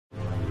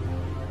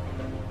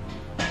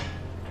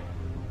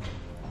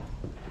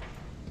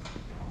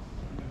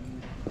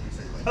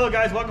Hello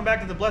guys, welcome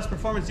back to the Blessed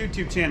Performance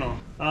YouTube channel.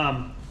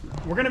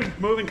 We're gonna be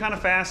moving kind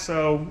of fast,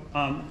 so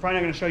probably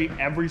not gonna show you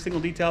every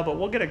single detail, but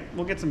we'll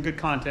get some good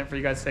content for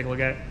you guys to take a look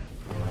at.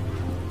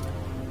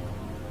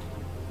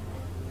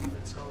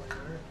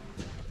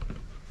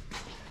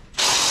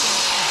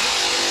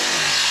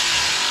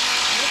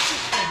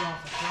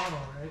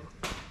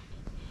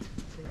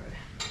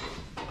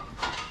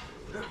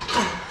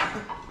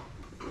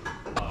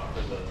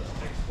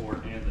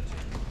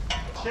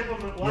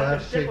 We'll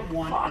have to ship them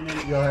one, and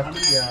then you'll have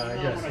to, yeah, I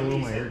got a little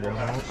my ear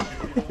down.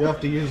 You'll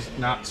have to use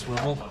not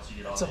swivel.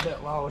 It's a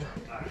bit loud.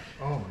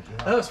 Oh my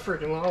god. That was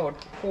freaking loud.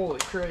 Holy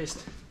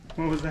Christ.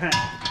 What was that?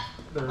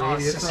 The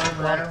radius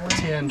on rattling?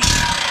 10.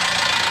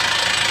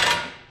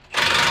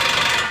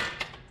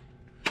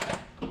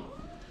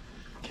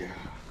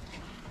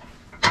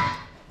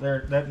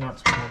 There, that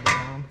nut's pulled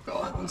down.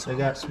 They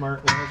got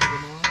smart ones in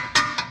them on.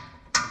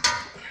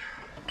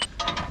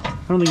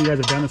 I don't think you guys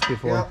have done this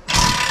before. Yep.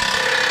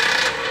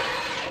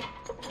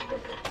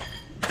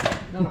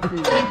 I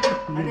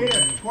need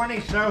a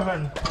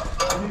 27.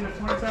 You need a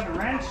 27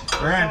 wrench?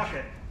 Wrench.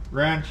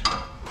 Wrench.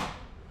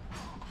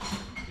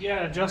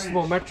 Yeah,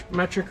 adjustable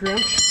metric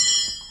wrench. See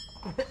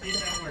if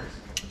that works.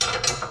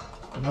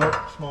 Nope,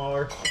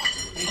 smaller.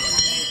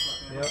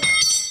 Yep.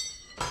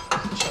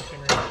 Checking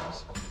wrenches.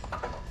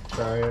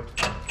 Try it.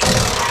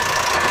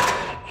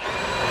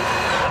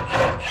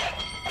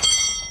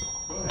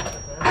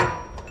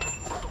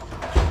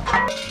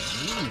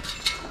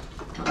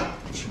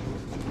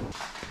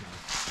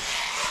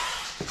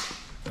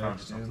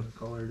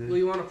 Well,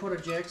 you want to put a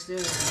jack stand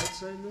on that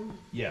side then?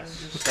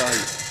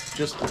 Yes.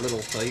 Just little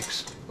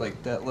flakes,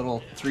 like that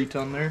little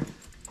 3-ton there.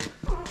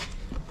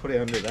 Put it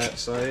under that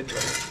side,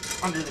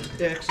 under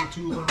the axle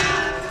tool.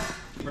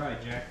 Probably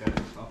jack that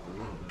up a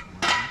little bit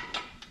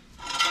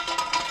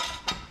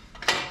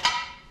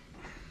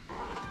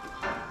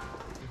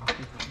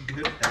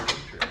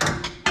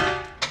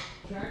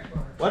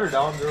more. Let her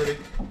down, Jordy.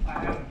 I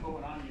haven't put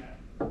one on yet.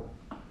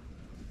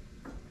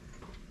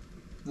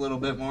 A little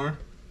bit more.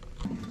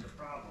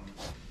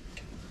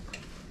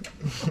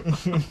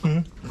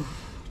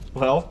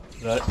 Well,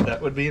 that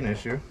would be an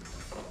issue.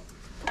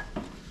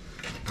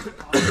 All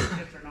these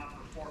kits are not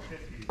for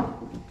 450.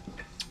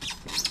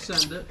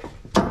 Send it.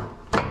 You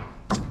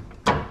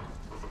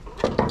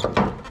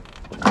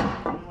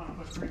want to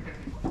put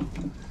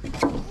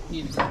 350.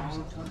 Need a touch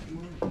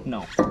more? No.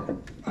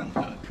 I'm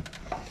good.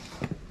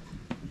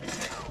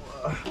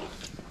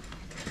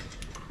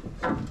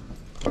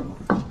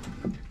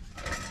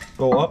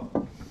 Go up.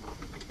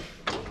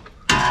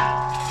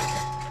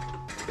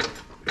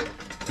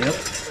 Yep.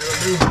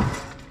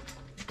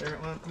 There it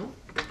went.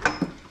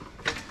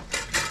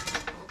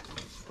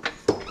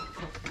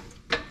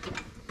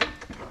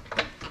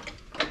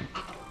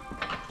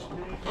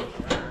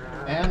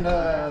 And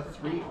a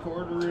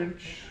 3/4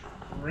 inch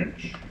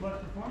wrench.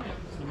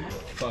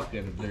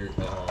 Fucking dirt.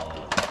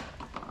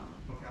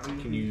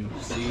 Can you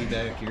see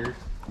back here?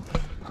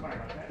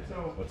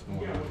 What's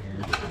going on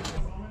here?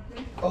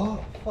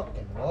 Oh,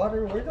 fucking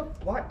water. Where the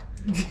what?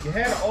 You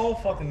had all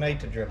fucking night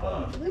to drip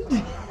off.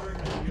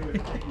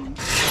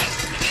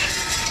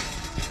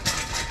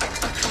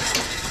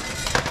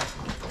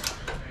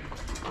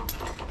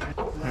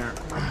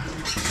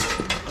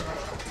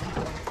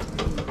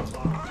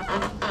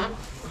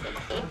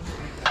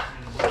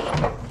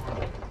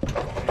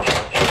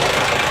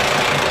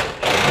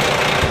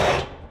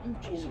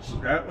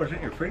 That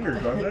wasn't your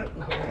fingers, was it?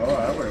 Oh,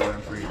 that would have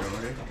went for you,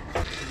 Jordy.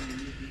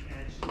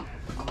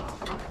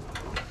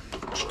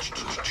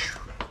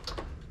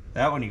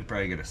 That one you could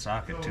probably get a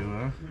socket to,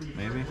 huh?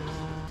 Maybe.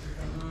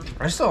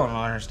 I still don't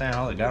understand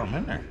how they got them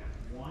in there.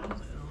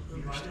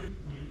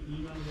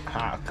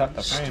 Ah, cut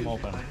the frame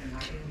open.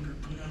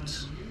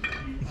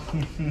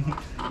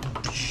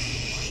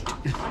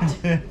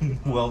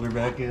 Welder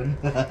back in.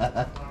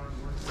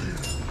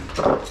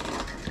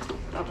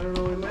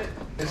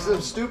 It's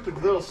those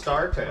stupid little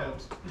star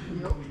tabs.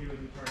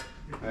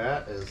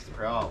 That is the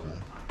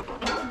problem.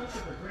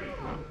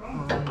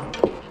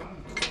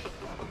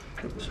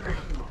 Sorry.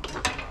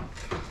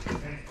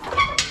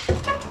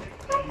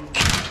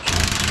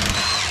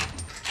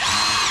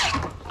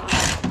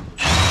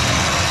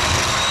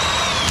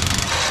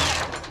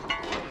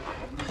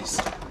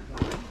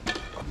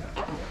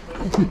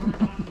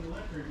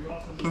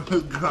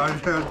 God,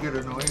 that would get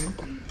annoying.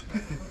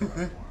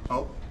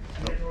 Oh.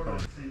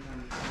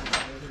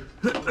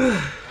 Look at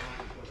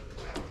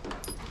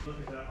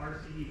the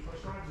RCD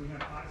push rods. We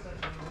have 5 sets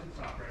of them in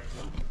stock right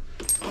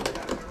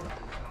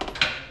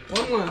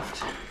now. One left.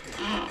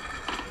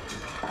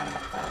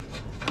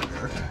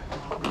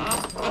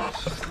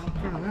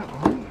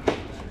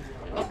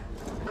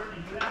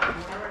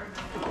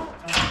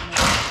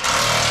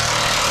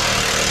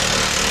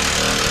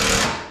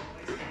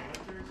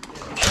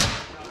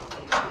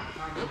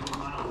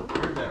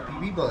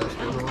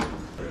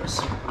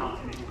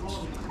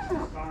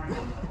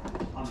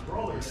 On the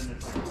roller, then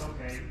it's like,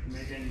 okay,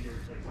 maybe I need to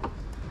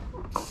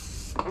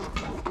replace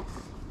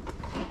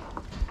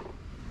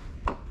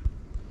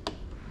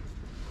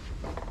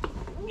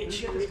it.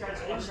 each.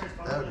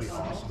 That would be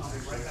awesome.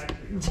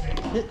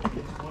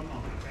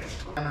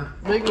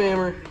 Big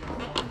mammer.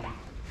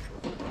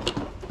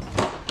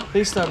 At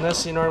least on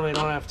this, you normally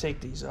don't have to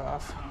take these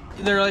off.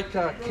 They're like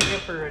a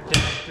camper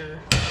adapter.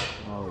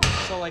 Oh.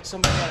 So like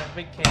somebody got a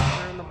big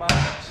camper in the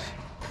box.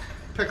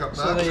 Pick up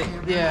So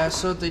that. yeah,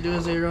 so what they do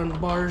is they run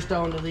bars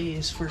down to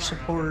these for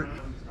support.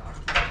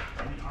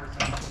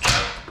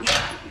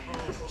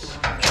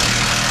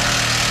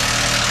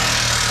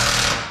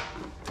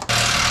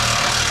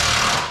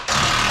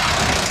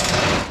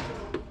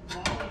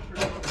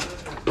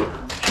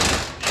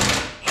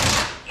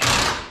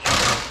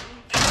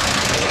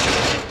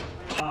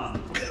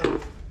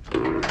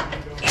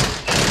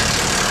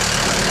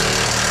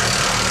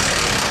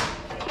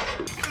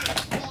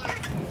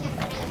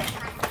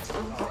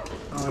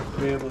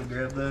 Be able to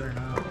grab that or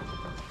not?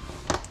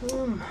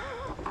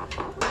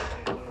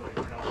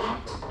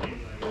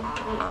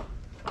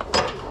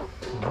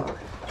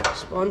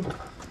 Spun.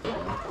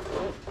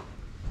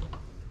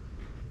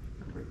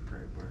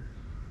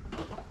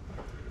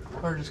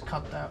 Or just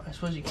cut that. I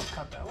suppose you can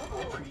cut that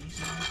one pretty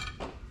easy.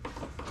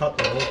 Cut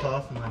the bolt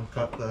off and then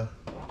cut the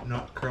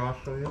nut cross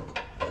of it.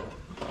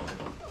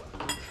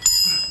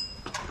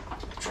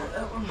 Try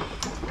that one.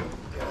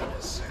 Got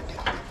a second.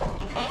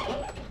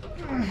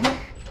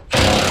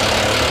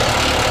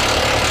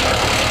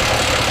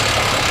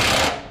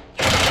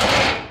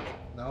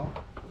 No?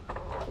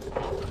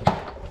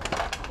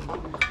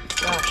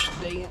 Gosh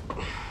dang it.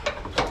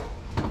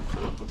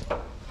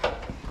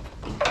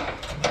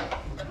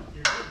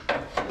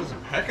 This is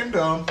heckin'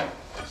 dumb.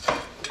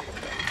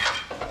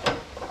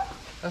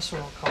 This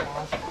one will come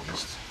off at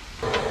least.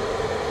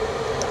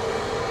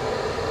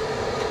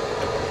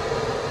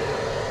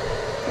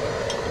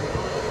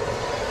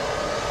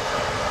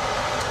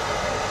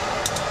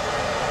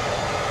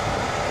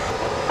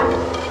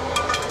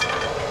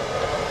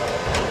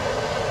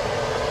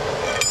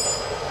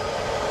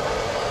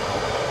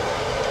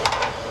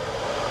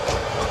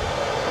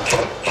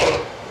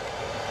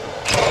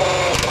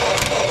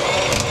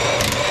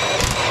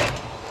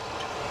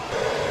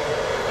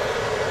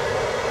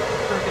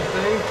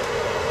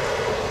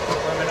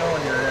 Let me know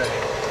when you're ready.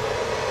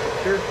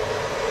 Sure.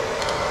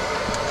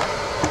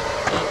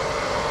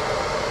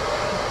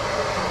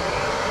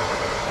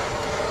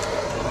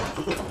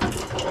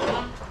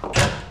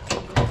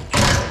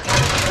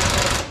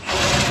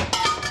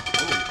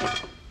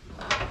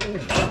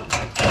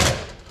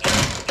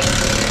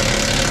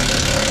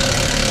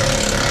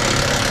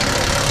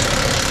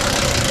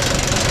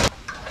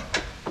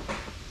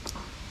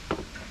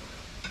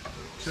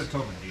 Should have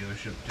told the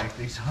dealership to take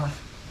these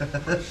off.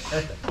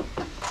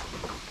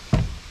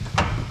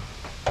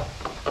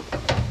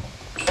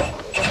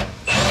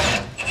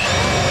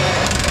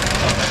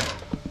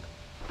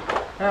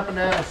 Happen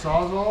to have a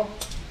sawzall?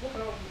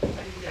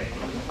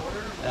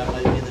 That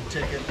might be the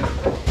ticket.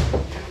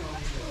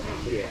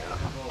 Yeah.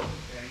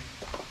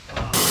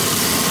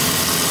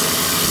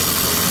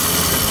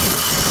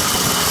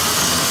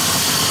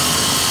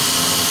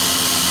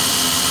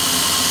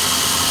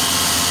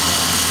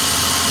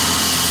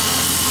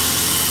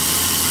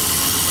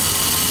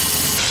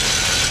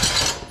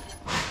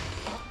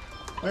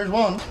 There's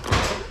one.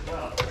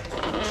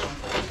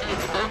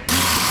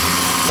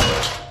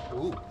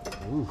 Ooh.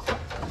 Ooh.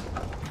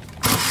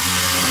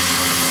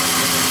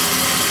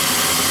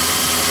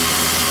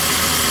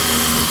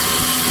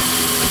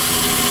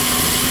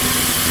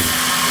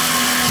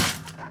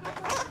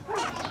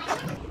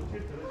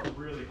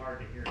 Really hard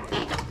to hear.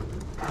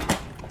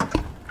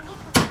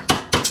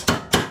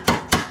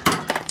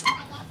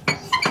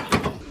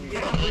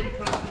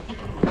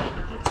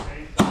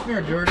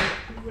 You're dirty.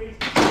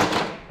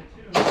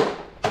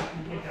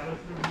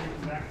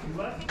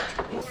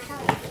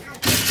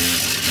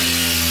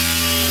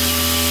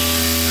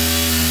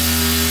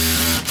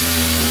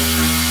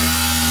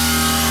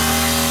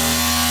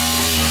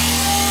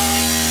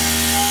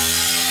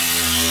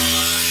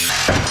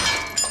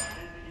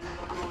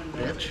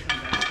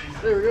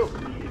 There we go.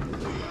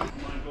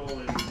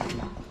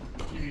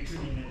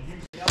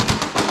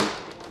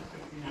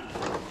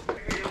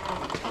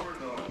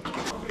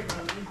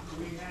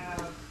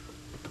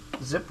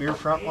 Zip your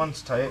front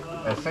ones tight.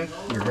 I think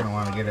you're gonna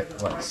want to get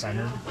it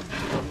centered.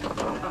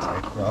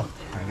 Like, well,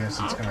 I guess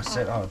it's gonna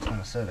sit. Oh, it's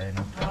gonna sit, ain't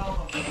it?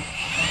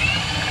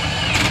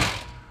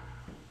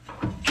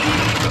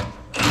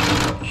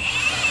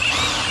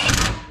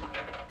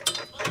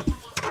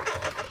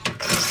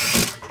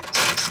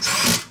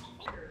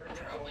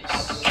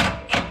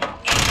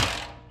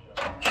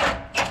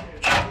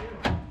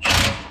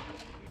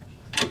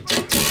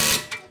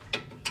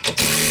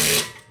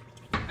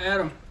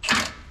 Adam.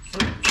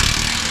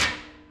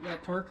 You got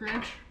a torque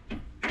wrench?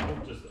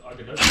 Just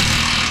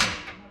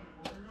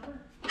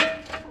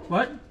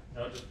What?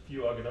 no, just a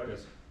few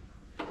Ugga-Duggas.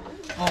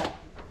 Oh.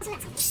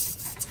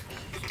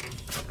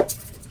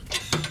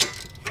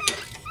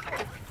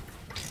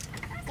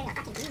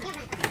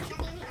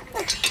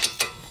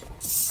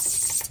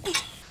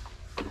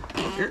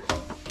 Here.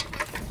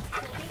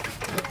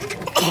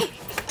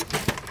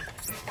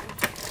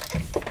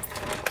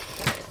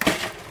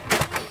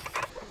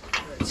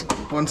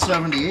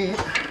 178.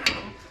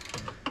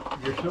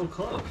 You're so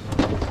close.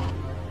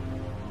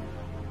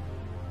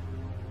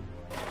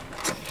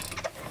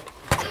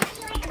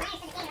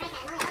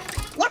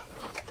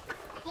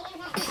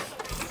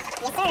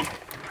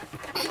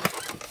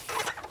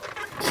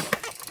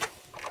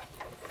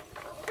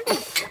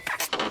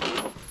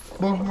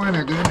 Both of mine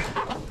are good.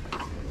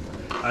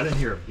 I didn't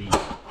hear a beat.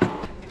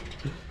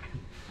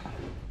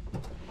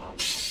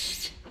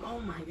 Oh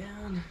my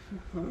god.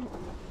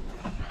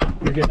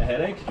 You're getting a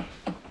headache?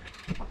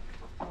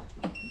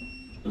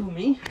 Ooh,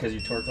 me? Because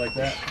you torque like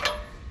that?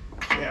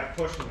 Yeah,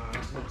 pushing on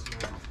it.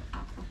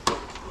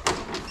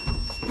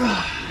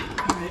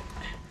 Alright.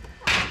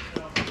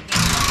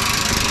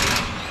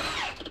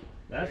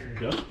 That's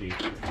dusty.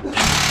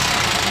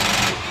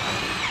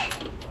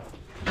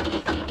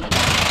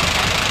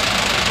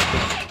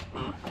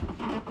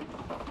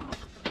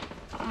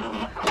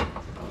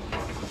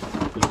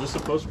 Is this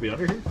supposed to be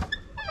under here?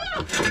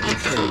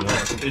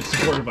 It's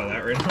supported by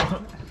that right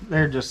now.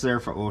 They're just there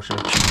for OSHA.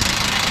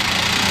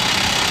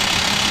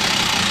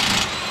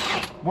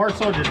 More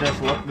so to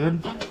just look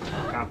good.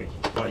 Copy.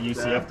 What,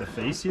 UCF to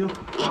face you?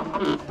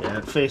 Yeah,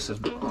 it faces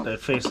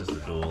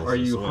the dual. Are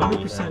you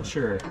 100%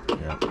 sure?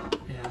 Yeah,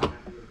 Yeah.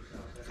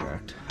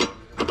 correct.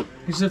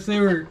 Because if they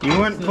were... You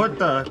wouldn't put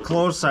the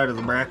closed side of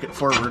the bracket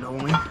forward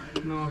only.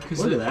 No,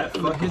 because Look at that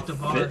it would fucking hit the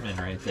bar. fitment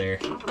right there.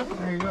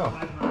 There you go.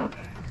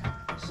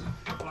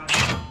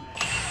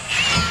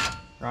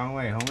 Wrong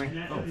way,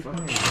 homie. Oh,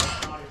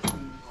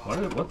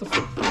 fuck. What the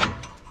fuck?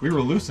 We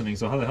were loosening,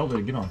 so how the hell did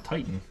it get on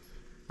tighten?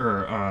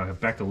 Or,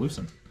 back to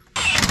loosen?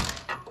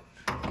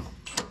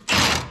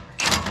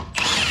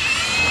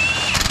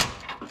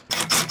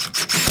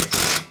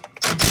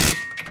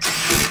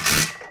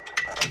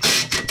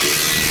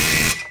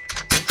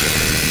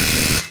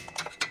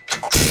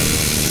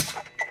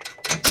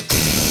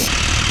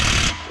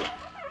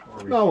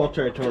 No, we'll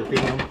try torquing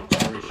them.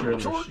 Are we sure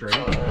they're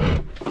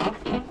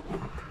straight?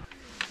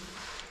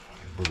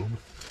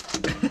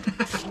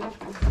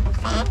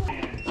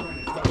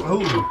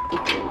 Oh,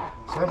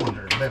 someone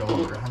are a bit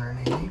over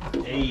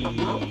 180. Hey.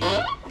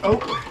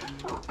 Oh.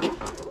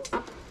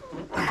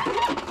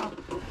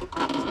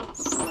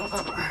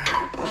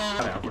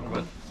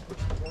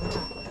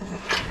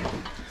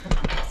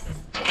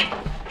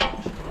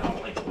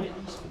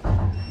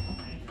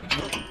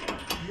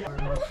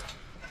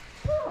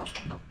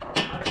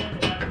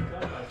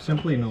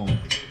 Simply no.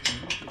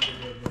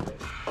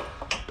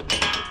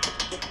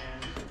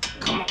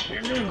 Come on,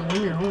 you're doing it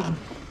when you're holding.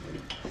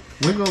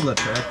 Wiggle the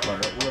track bar a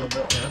little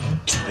bit,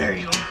 man. There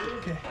you go.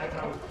 Okay.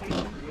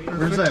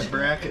 Where's that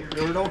bracket,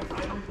 Gordo?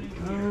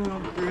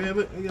 Grab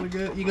it.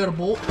 You got a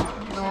bolt?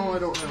 No, I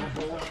don't have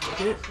a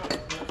bolt. Okay.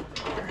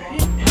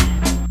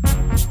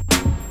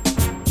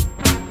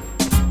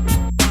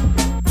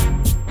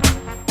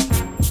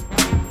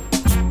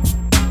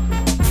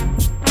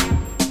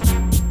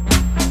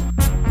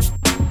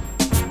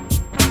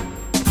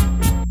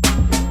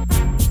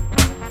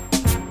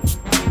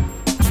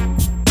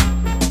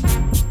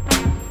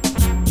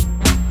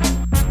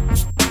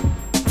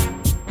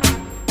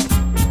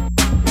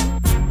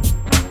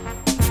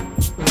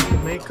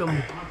 Make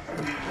them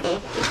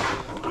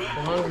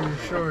longer or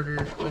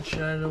shorter, which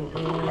I don't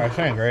know. I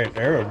think right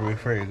there would be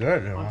pretty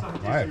good, in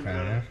my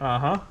opinion.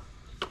 Uh-huh.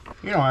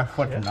 You know, I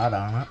put the nut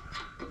on it.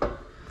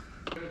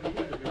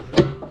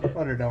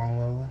 Put her down a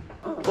little.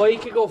 Well, you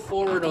could go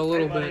forward a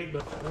little bit,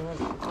 but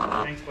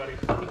Thanks, buddy.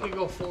 you could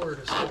go forward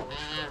a step.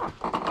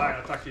 Alright,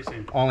 I'll talk to you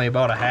soon. Only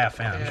about a half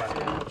inch.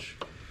 Half inch.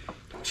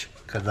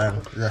 Cause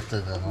then this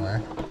is in the way.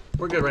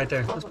 We're good right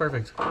there. That's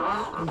perfect.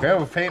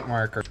 Grab a paint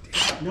marker.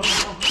 No.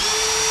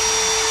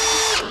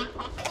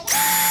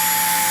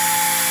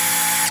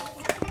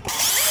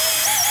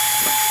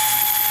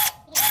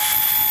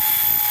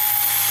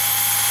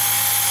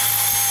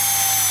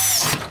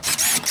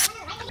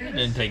 It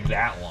didn't take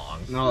that long.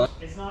 No.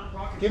 It's not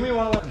rocket. Give me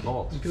one of them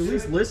bolts. You could at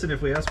least listen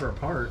if we ask for a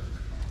part.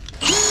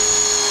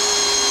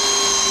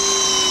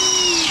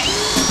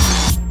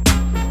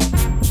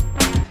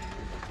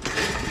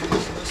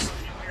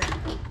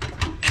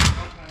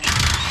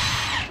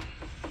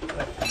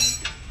 I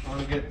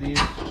want to get these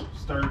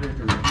started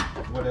or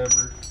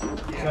whatever.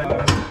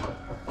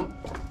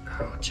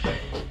 Ouch.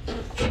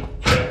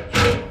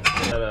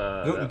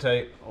 Gluten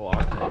tape.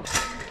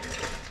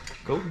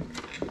 Go.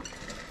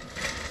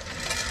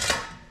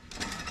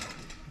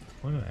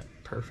 Look at that.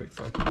 Perfect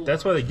fucking.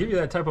 That's why they give you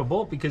that type of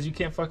bolt, because you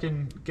can't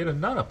fucking get a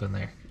nut up in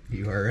there.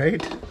 You are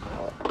right.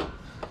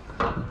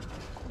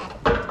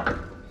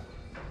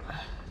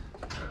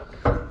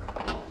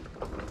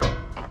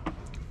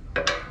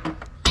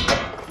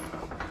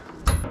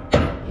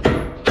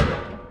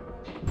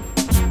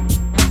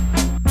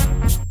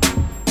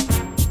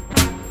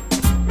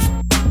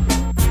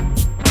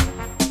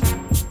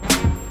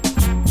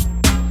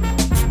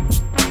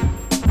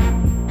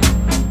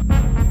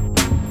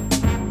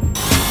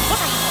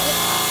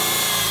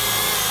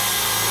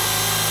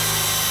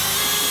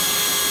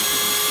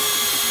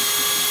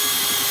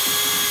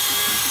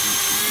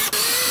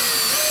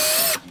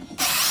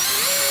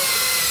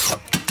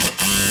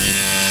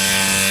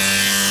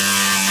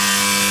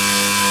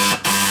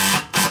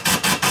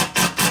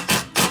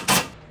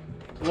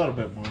 little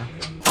bit more.